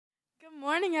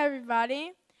Morning,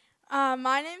 everybody.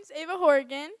 My name's Ava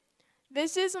Horgan.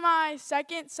 This is my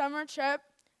second summer trip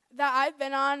that I've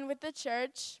been on with the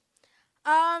church.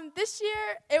 This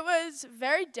year, it was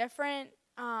very different.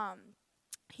 I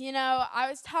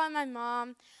was telling my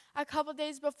mom a couple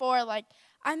days before,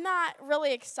 I'm not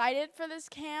really excited for this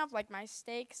camp. My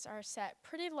stakes are set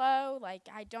pretty low.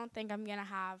 I don't think I'm going to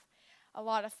have a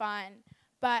lot of fun.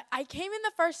 But I came in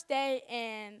the first day,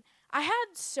 and I had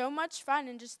so much fun.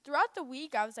 And just throughout the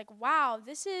week, I was like, wow,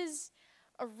 this is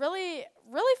a really,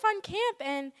 really fun camp.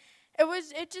 And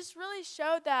it just really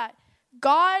showed that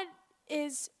God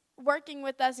is working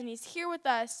with us, and he's here with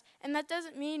us. And that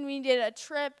doesn't mean we need a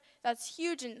trip that's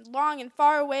huge and long and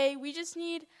far away. We just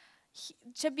need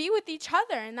to be with each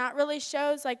other. And that really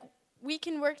shows, we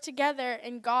can work together,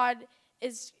 and God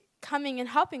is coming and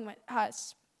helping with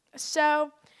us.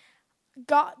 So,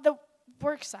 the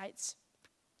work sites.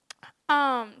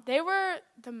 They were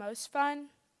the most fun.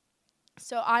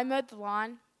 So I mowed the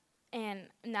lawn, and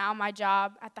now my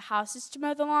job at the house is to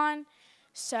mow the lawn.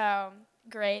 So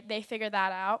great, they figured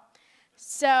that out.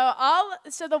 So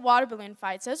the water balloon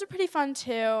fights, those are pretty fun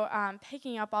too.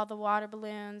 Picking up all the water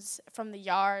balloons from the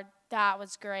yard, that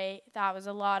was great. That was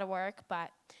a lot of work,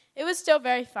 but it was still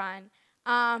very fun.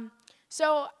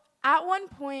 So at one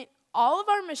point, all of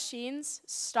our machines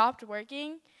stopped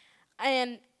working,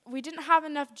 and we didn't have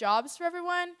enough jobs for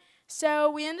everyone.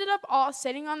 So we ended up all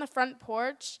sitting on the front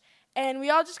porch, and we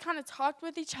all just kind of talked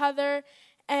with each other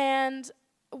and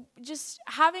just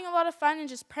having a lot of fun and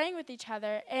just praying with each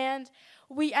other. And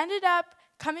we ended up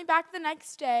coming back the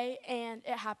next day, and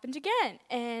it happened again.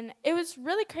 And it was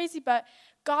really crazy, but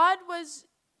God was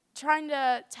trying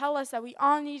to tell us that we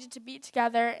all needed to be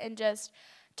together and just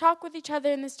talk with each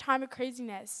other in this time of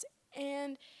craziness.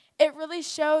 And it really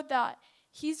showed that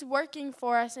he's working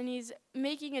for us, and he's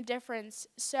making a difference.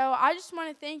 So I just want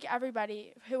to thank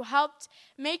everybody who helped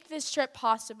make this trip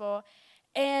possible.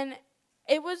 And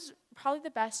it was probably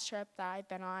the best trip that I've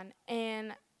been on.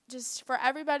 And just for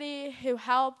everybody who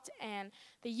helped, and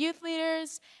the youth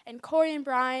leaders, and Corey and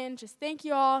Brian, just thank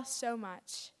you all so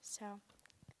much. Good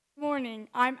morning.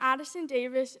 I'm Addison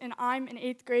Davis, and I'm an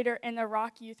 8th grader in the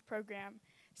Rock Youth Program.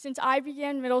 Since I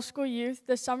began middle school youth,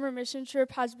 the summer mission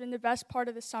trip has been the best part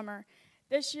of the summer.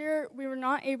 This year, we were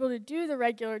not able to do the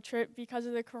regular trip because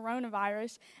of the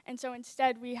coronavirus, and so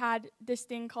instead we had this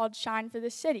thing called Shine for the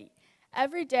City.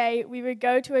 Every day, we would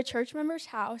go to a church member's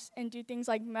house and do things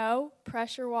like mow,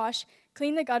 pressure wash,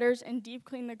 clean the gutters, and deep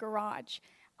clean the garage.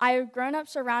 I have grown up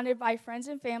surrounded by friends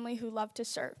and family who love to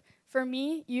serve. For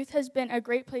me, youth has been a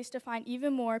great place to find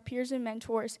even more peers and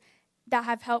mentors that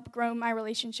have helped grow my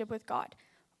relationship with God.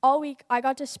 All week, I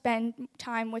got to spend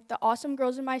time with the awesome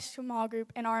girls in my small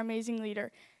group and our amazing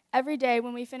leader. Every day,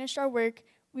 when we finished our work,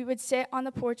 we would sit on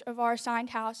the porch of our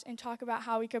assigned house and talk about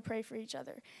how we could pray for each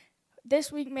other.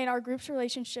 This week made our group's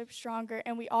relationship stronger,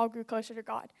 and we all grew closer to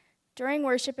God. During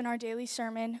worship and our daily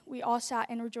sermon, we all sat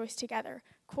and rejoiced together.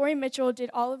 Corey Mitchell did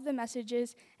all of the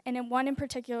messages, and one in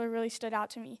particular really stood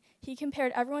out to me. He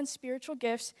compared everyone's spiritual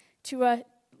gifts to a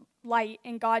light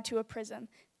and God to a prism.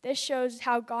 This shows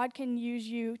how God can use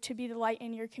you to be the light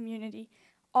in your community.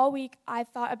 All week, I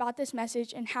thought about this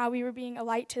message and how we were being a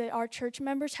light to our church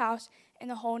members' house and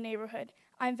the whole neighborhood.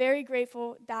 I'm very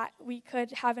grateful that we could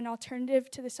have an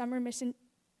alternative to the summer mission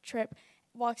trip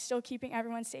while still keeping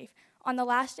everyone safe. On the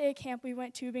last day of camp, we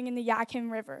went tubing in the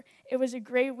Yakima River. It was a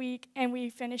great week, and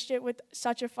we finished it with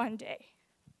such a fun day.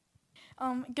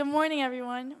 Good morning,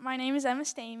 everyone. My name is Emma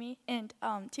Stamey, and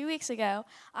 2 weeks ago,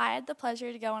 I had the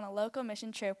pleasure to go on a local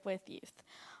mission trip with youth.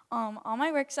 On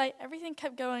my work site, everything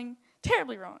kept going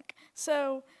terribly wrong.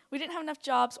 So we didn't have enough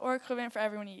jobs or equipment for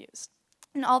everyone to use.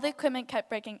 And all the equipment kept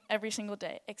breaking every single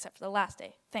day, except for the last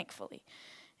day, thankfully.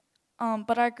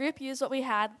 But our group used what we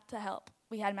had to help.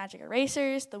 We had magic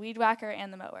erasers, the weed whacker,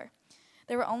 and the mower.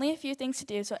 There were only a few things to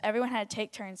do, so everyone had to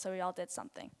take turns, so we all did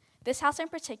something. This house in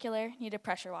particular needed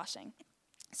pressure washing.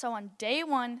 So on day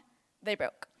 1, they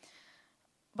broke.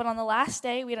 But on the last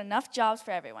day, we had enough jobs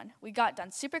for everyone. We got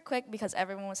done super quick because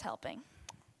everyone was helping.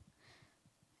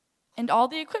 And all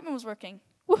the equipment was working.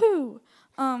 Woohoo!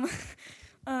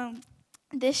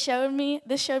 This showed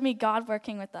me God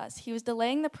working with us. He was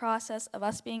delaying the process of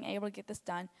us being able to get this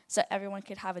done so everyone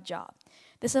could have a job.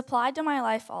 This applied to my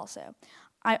life also.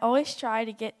 I always try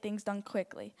to get things done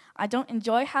quickly. I don't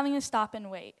enjoy having to stop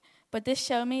and wait, but this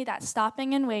showed me that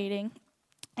stopping and waiting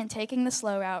and taking the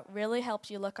slow route really helps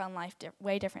you look on life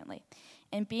way differently,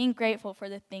 and being grateful for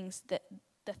the things,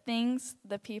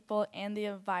 the people, and the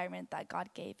environment that God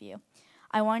gave you.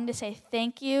 I wanted to say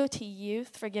thank you to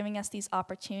youth for giving us these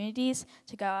opportunities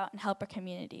to go out and help our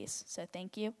communities. So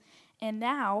thank you. And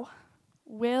now,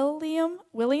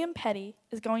 William Petty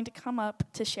is going to come up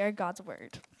to share God's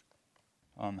word.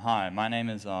 Hi, my name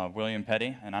is William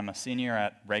Petty, and I'm a senior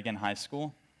at Reagan High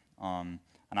School, and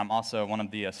I'm also one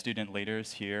of the student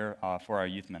leaders here for our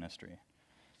youth ministry.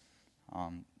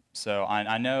 So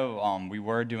I know we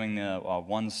were doing the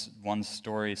one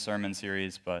story sermon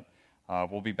series, but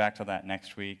we'll be back to that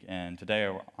next week, and today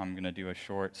I'm going to do a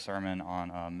short sermon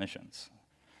on missions.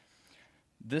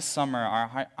 This summer,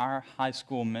 our high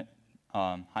school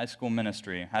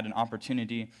ministry had an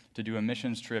opportunity to do a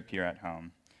missions trip here at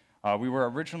home. We were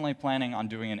originally planning on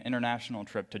doing an international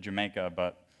trip to Jamaica,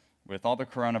 but with all the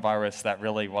coronavirus,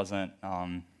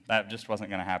 that just wasn't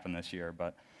going to happen this year.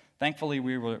 But thankfully,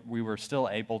 we were still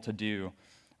able to do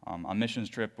a missions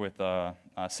trip with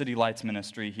City Lights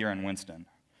Ministry here in Winston.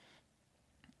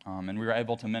 And we were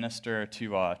able to minister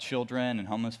to children and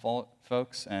homeless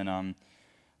folks and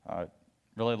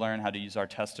really learn how to use our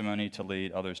testimony to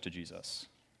lead others to Jesus.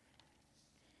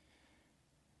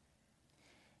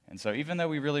 And so even though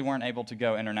we really weren't able to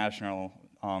go international,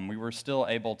 we were still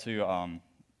able to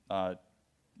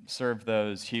serve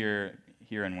those here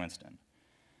in Winston.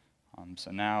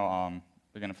 So now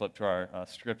we're going to flip to our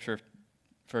scripture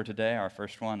for today, our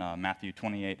first one, Matthew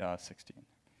 28:16.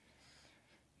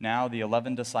 Now the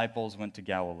 11 disciples went to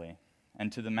Galilee,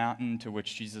 and to the mountain to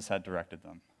which Jesus had directed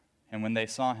them. And when they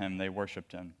saw him, they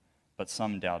worshipped him, but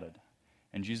some doubted.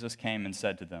 And Jesus came and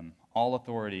said to them, "All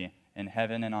authority in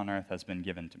heaven and on earth has been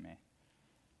given to me.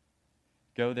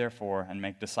 Go therefore and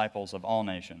make disciples of all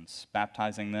nations,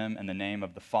 baptizing them in the name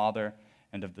of the Father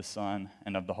and of the Son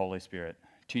and of the Holy Spirit,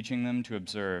 teaching them to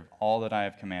observe all that I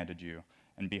have commanded you.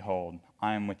 And behold,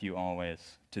 I am with you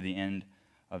always to the end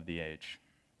of the age."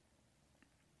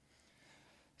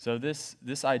 So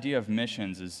this idea of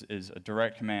missions is a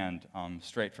direct command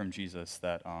straight from Jesus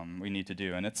that we need to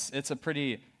do, and it's a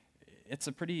pretty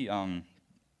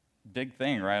big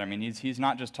thing, right? I mean, he's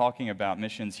not just talking about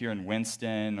missions here in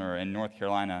Winston or in North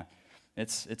Carolina.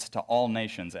 It's to all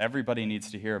nations. Everybody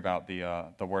needs to hear about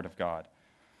the Word of God,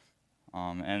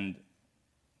 and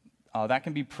that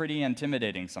can be pretty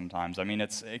intimidating sometimes. I mean,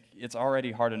 it's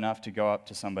already hard enough to go up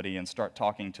to somebody and start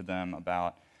talking to them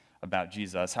about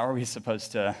Jesus. How are we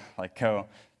supposed to go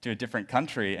to a different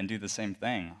country and do the same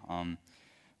thing?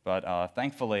 But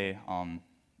thankfully,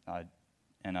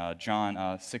 in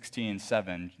John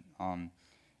 16:7,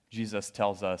 Jesus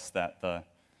tells us that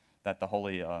the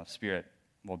Holy Spirit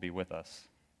will be with us.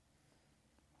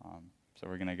 So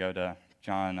we're going to go to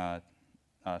John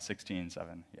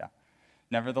 16:7. Yeah.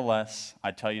 "Nevertheless,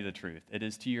 I tell you the truth. It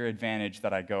is to your advantage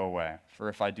that I go away. For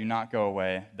if I do not go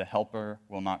away, the Helper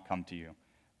will not come to you.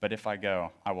 But if I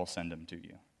go, I will send him to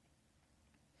you."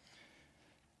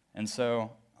 And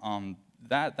so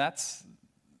that's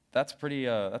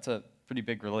a pretty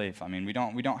big relief. I mean, we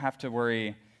don't have to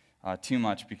worry too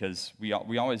much because we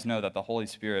always know that the Holy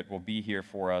Spirit will be here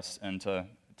for us and to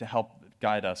help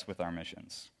guide us with our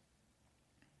missions.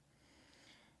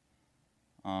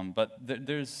 But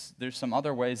there's some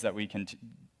other ways that we can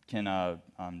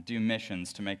do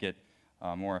missions to make it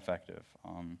more effective.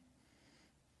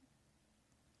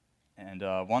 And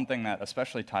one thing that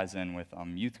especially ties in with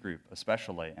youth group,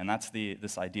 especially, and that's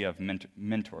this idea of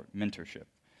mentorship.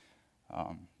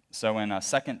 So in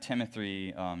 2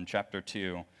 Timothy chapter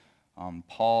 2,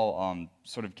 Paul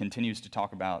sort of continues to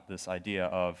talk about this idea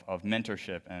of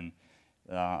mentorship, and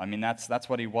I mean that's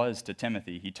what he was to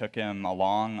Timothy. He took him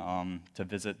along to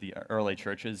visit the early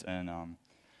churches, and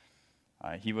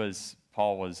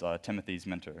Paul was Timothy's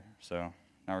mentor. So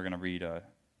now we're going to read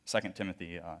 2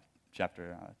 Timothy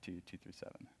chapter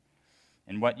 2:2-7.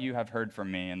 "And what you have heard from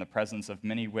me in the presence of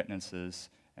many witnesses,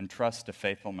 entrust to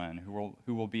faithful men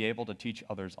who will be able to teach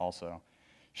others also.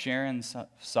 Share in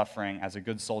suffering as a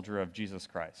good soldier of Jesus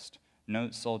Christ.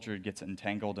 No soldier gets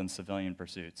entangled in civilian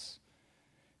pursuits,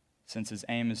 since his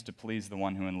aim is to please the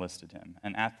one who enlisted him.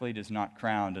 An athlete is not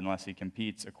crowned unless he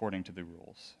competes according to the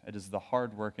rules. It is the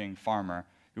hard-working farmer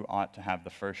who ought to have the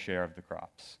first share of the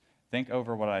crops. Think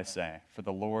over what I say, for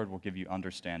the Lord will give you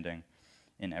understanding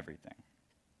in everything."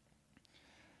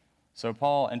 So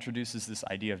Paul introduces this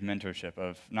idea of mentorship,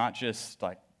 of not just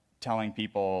telling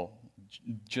people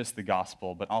just the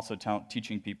gospel, but also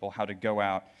teaching people how to go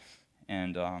out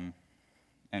and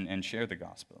share the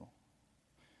gospel.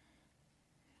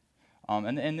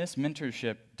 And this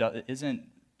mentorship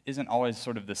isn't always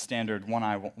sort of the standard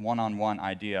one-on-one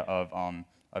idea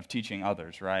of teaching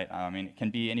others, right? I mean, it can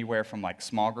be anywhere from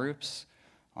small groups,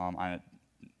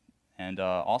 and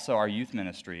also our youth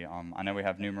ministry. I know we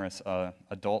have numerous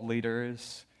adult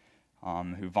leaders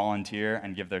who volunteer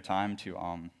and give their time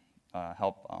to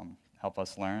help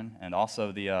us learn, and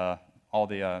also all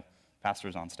the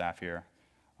pastors on staff here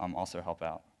also help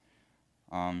out.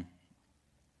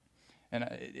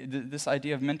 This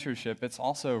idea of mentorship, it's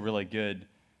also really good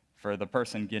for the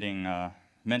person getting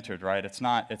mentored, right? It's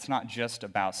not just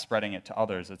about spreading it to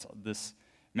others. This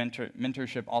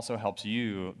mentorship also helps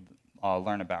you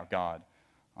learn about God.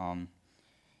 And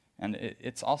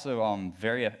it's also a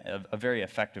very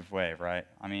effective way, right?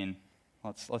 I mean,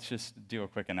 let's just do a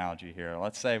quick analogy here.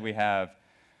 Let's say we have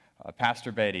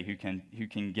Pastor Beatty who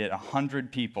can get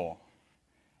 100 people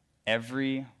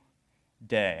every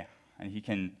day, and he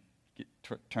can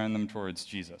turn them towards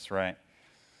Jesus, right?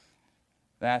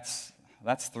 That's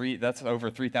over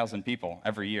 3,000 people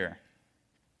every year.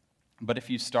 But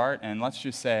if you start, and let's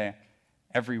just say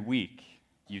every week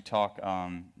you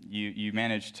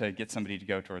manage to get somebody to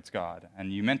go towards God,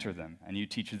 and you mentor them, and you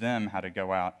teach them how to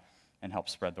go out and help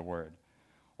spread the word.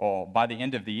 Well, by the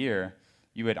end of the year,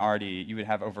 you would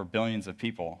have over billions of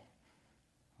people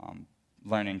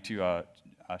learning to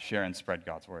share and spread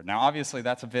God's word. Now, obviously,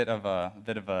 that's a bit of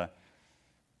a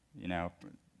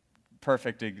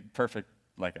perfect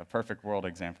like a perfect world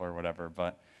example or whatever,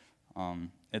 but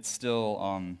it's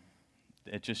still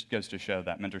it just goes to show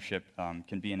that mentorship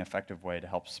can be an effective way to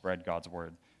help spread God's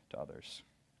word to others.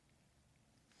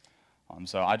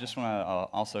 So I just want to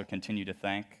also continue to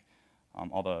thank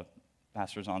all the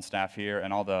pastors on staff here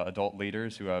and all the adult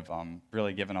leaders who have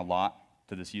really given a lot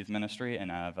to this youth ministry and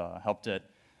have helped it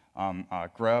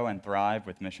grow and thrive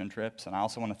with mission trips. And I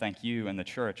also want to thank you and the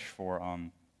church for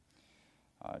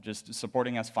just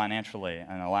supporting us financially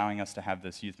and allowing us to have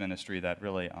this youth ministry that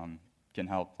really can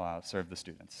help serve the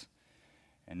students.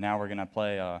 And now we're going to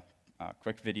play a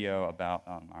quick video about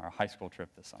our high school trip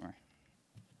this summer.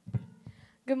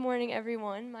 Good morning,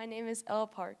 everyone. My name is Ella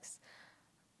Parks.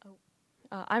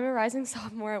 I'm a rising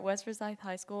sophomore at West Forsyth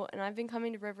High School, and I've been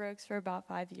coming to River Oaks for about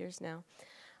 5 years now.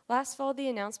 Last fall, the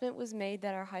announcement was made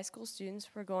that our high school students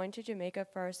were going to Jamaica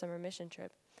for our summer mission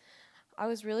trip. I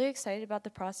was really excited about the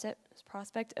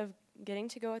prospect of getting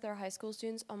to go with our high school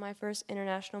students on my first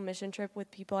international mission trip with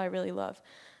people I really love,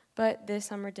 but this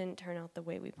summer didn't turn out the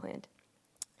way we planned.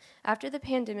 After the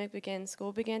pandemic began,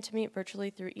 school began to meet virtually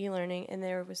through e-learning, and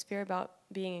there was fear about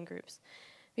being in groups.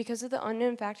 Because of the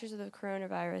unknown factors of the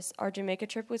coronavirus, our Jamaica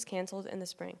trip was canceled in the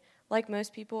spring. Like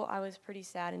most people, I was pretty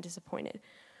sad and disappointed.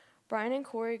 Brian and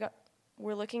Corey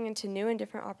were looking into new and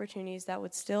different opportunities that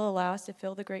would still allow us to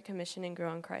fill the Great Commission and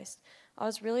grow in Christ. I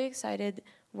was really excited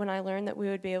when I learned that we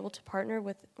would be able to partner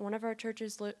with one of our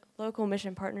church's local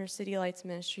mission partners, City Lights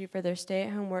Ministry, for their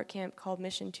stay-at-home work camp called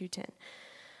Mission 210.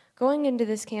 Going into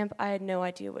this camp, I had no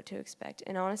idea what to expect,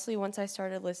 and honestly, once I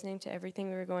started listening to everything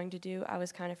we were going to do, I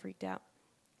was kind of freaked out.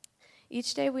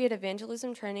 Each day we had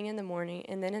evangelism training in the morning,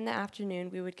 and then in the afternoon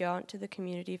we would go out into the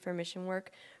community for mission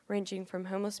work, ranging from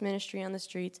homeless ministry on the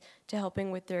streets to helping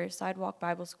with their sidewalk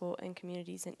Bible school and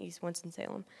communities in East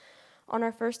Winston-Salem. On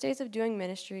our first days of doing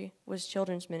ministry was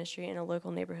children's ministry in a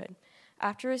local neighborhood.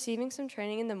 After receiving some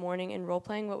training in the morning and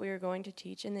role-playing what we were going to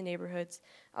teach in the neighborhoods,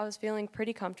 I was feeling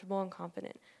pretty comfortable and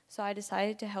confident, so I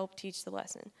decided to help teach the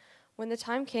lesson. When the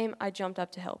time came, I jumped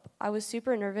up to help. I was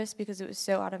super nervous because it was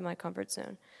so out of my comfort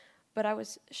zone, but I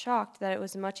was shocked that it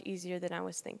was much easier than I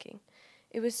was thinking.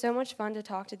 It was so much fun to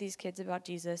talk to these kids about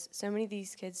Jesus. So many of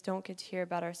these kids don't get to hear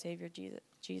about our Savior,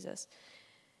 Jesus.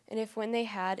 And if when they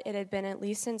had, it had been at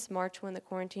least since March when the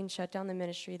quarantine shut down the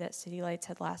ministry that City Lights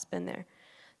had last been there.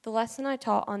 The lesson I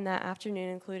taught on that afternoon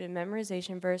included a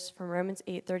memorization verse from Romans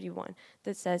 8:31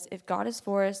 that says, "If God is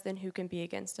for us, then who can be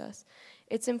against us?"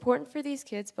 It's important for these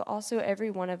kids, but also every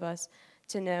one of us,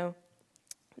 to know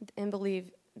and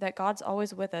believe that God's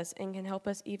always with us and can help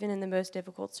us even in the most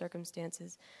difficult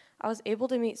circumstances. I was able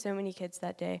to meet so many kids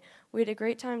that day. We had a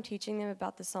great time teaching them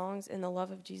about the songs and the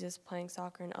love of Jesus, playing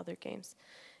soccer and other games.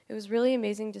 It was really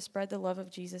amazing to spread the love of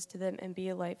Jesus to them and be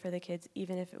a light for the kids,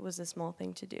 even if it was a small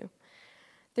thing to do.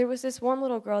 There was this one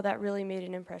little girl that really made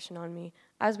an impression on me.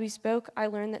 As we spoke, I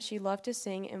learned that she loved to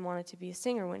sing and wanted to be a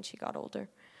singer when she got older.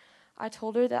 I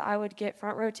told her that I would get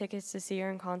front row tickets to see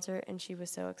her in concert, and she was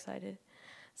so excited.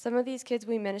 Some of these kids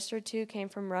we ministered to came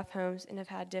from rough homes and have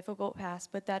had difficult pasts,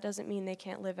 but that doesn't mean they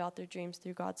can't live out their dreams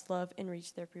through God's love and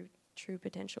reach their true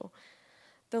potential.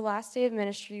 The last day of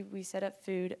ministry, we set up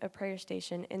food, a prayer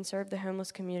station, and served the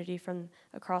homeless community from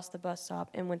across the bus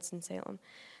stop in Winston-Salem.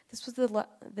 This was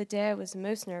the day I was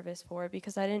most nervous for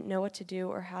because I didn't know what to do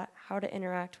or how to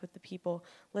interact with the people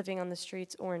living on the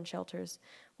streets or in shelters.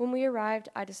 When we arrived,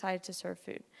 I decided to serve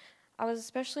food. I was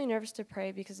especially nervous to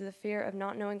pray because of the fear of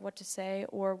not knowing what to say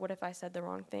or what if I said the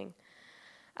wrong thing.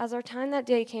 As our time that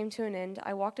day came to an end,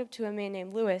 I walked up to a man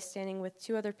named Lewis standing with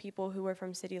two other people who were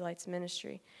from City Lights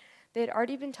Ministry. They had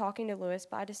already been talking to Lewis,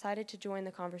 but I decided to join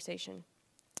the conversation.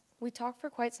 We talked for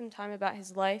quite some time about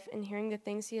his life, and hearing the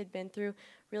things he had been through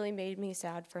really made me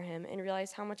sad for him and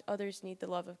realized how much others need the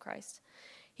love of Christ.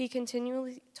 He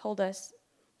continually told us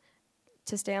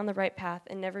to stay on the right path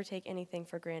and never take anything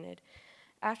for granted.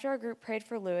 After our group prayed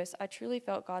for Lewis, I truly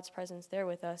felt God's presence there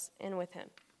with us and with him.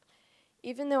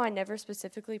 Even though I never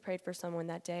specifically prayed for someone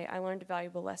that day, I learned a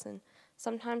valuable lesson.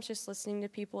 Sometimes just listening to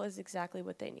people is exactly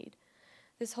what they need.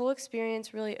 This whole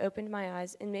experience really opened my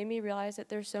eyes and made me realize that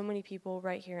there's so many people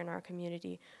right here in our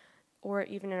community or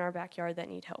even in our backyard that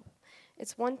need help.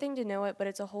 It's one thing to know it, but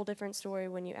it's a whole different story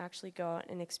when you actually go out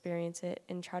and experience it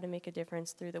and try to make a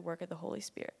difference through the work of the Holy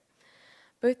Spirit.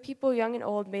 Both people, young and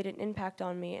old, made an impact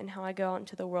on me and how I go out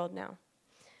into the world now.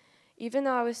 Even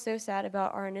though I was so sad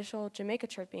about our initial Jamaica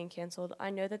trip being canceled, I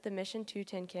know that the Mission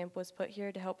 210 camp was put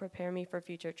here to help prepare me for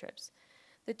future trips.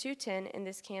 The 210 in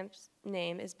this camp's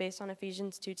name is based on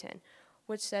Ephesians 2:10,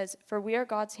 which says, "For we are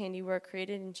God's handiwork,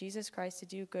 created in Jesus Christ to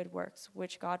do good works,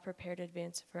 which God prepared in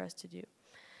advance for us to do."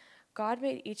 God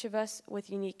made each of us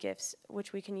with unique gifts,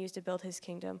 which we can use to build his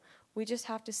kingdom. We just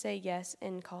have to say yes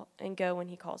and go when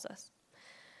he calls us.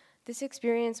 This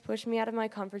experience pushed me out of my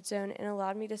comfort zone and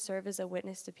allowed me to serve as a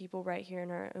witness to people right here in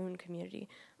our own community.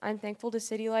 I'm thankful to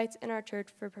City Lights and our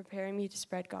church for preparing me to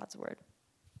spread God's word.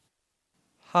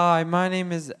 Hi, my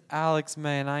name is Alex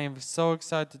May, and I am so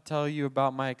excited to tell you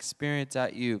about my experience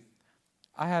at youth.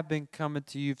 I have been coming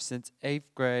to youth since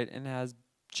 8th grade and it has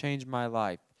changed my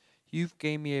life. Youth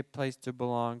gave me a place to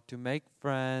belong, to make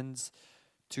friends,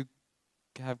 to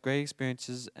have great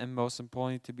experiences, and most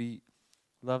importantly, to be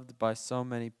loved by so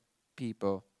many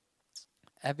people.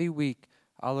 Every week,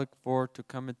 I look forward to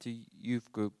coming to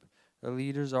youth group. The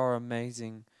leaders are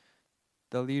amazing.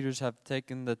 The leaders have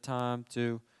taken the time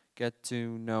to get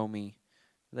to know me.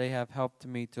 They have helped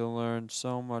me to learn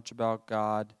so much about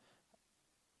God.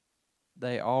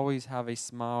 They always have a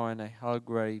smile and a hug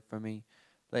ready for me.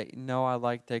 They know I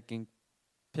like taking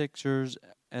pictures,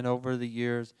 and over the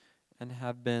years and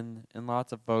have been in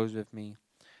lots of photos with me.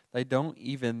 They don't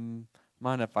even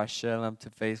mind if I share them to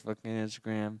Facebook and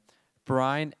Instagram.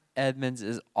 Brian Edmonds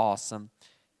is awesome.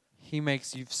 He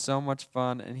makes youth so much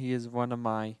fun, and he is one of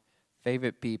my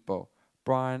favorite people.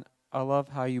 Brian, I love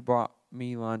how you brought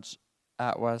me lunch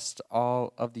at West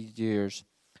all of these years.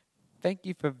 Thank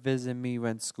you for visiting me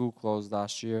when school closed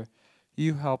last year.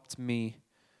 You helped me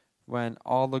when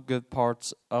all the good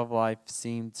parts of life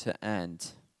seemed to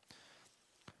end.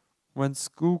 When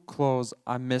school closed,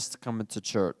 I missed coming to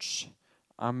church.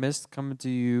 I missed coming to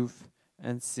youth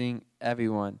and seeing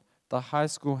everyone. The high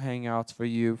school hangouts for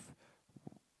youth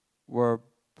were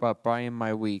but brightened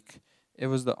my week. It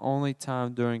was the only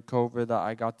time during COVID that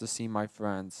I got to see my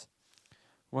friends.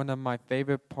 One of my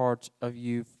favorite parts of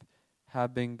youth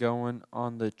have been going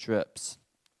on the trips.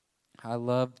 I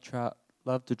love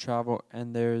to travel,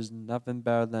 and there is nothing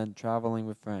better than traveling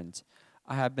with friends.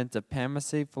 I have been to Panama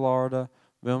City, Florida,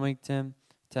 Wilmington,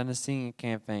 Tennessee, and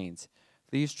Camp Haines.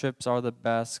 These trips are the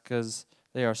best because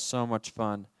they are so much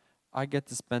fun. I get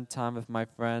to spend time with my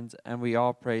friends, and we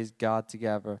all praise God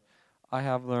together. I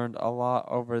have learned a lot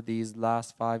over these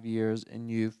last 5 years in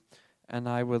youth, and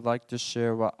I would like to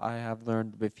share what I have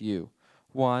learned with you.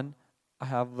 1, I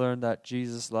have learned that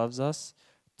Jesus loves us.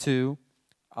 2,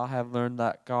 I have learned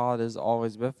that God is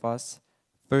always with us.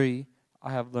 3,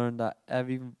 I have learned that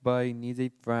everybody needs a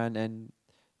friend and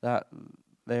that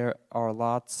there are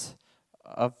lots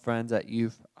of friends at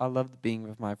youth. I loved being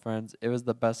with my friends. It was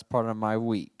the best part of my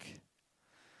week.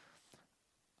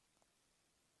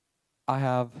 I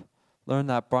have learned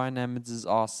that Brian Emmons is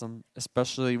awesome,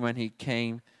 especially when he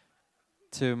came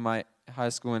to my high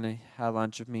school and he had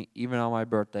lunch with me, even on my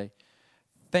birthday.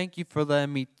 Thank you for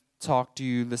letting me talk to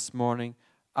you this morning.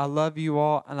 I love you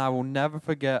all, and I will never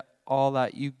forget all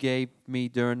that you gave me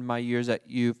during my years at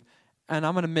youth. And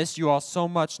I'm going to miss you all so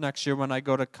much next year when I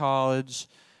go to college.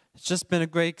 It's just been a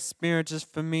great experience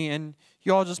just for me, and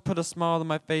you all just put a smile on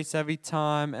my face every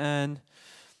time, and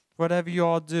whatever you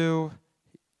all do,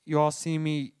 you all see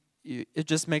me, it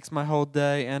just makes my whole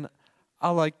day. And I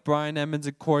like Brian Emmons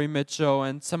and Corey Mitchell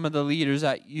and some of the leaders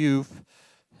at youth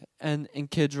and in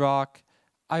Kids Rock.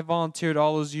 I volunteered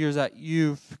all those years at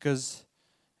youth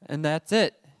and that's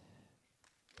it.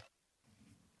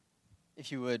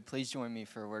 If you would, please join me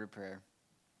for a word of prayer.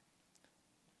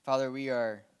 Father, we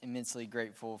are immensely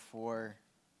grateful for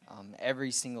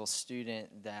every single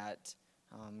student that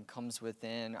comes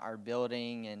within our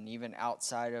building and even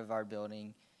outside of our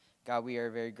building. God, we are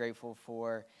very grateful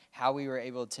for how we were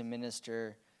able to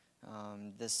minister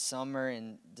this summer,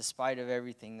 and despite of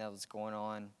everything that was going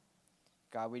on.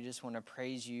 God, we just want to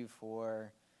praise you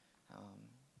for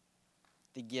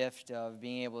the gift of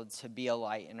being able to be a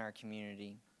light in our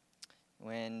community.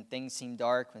 When things seem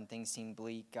dark, when things seem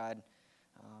bleak, God,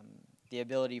 the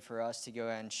ability for us to go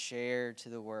and share to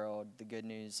the world the good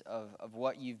news of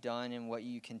what you've done and what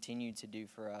you continue to do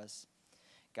for us.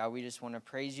 God, we just want to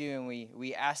praise you, and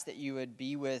we ask that you would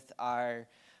be with our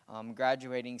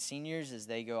graduating seniors as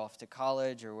they go off to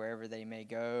college or wherever they may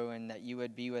go, and that you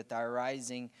would be with our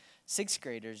rising sixth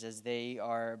graders as they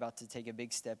are about to take a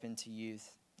big step into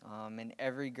youth, and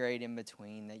every grade in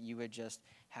between, that you would just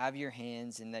have your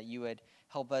hands and that you would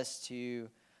help us to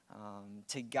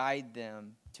guide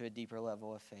them to a deeper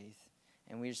level of faith.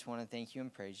 And we just want to thank you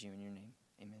and praise you in your name.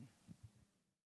 Amen.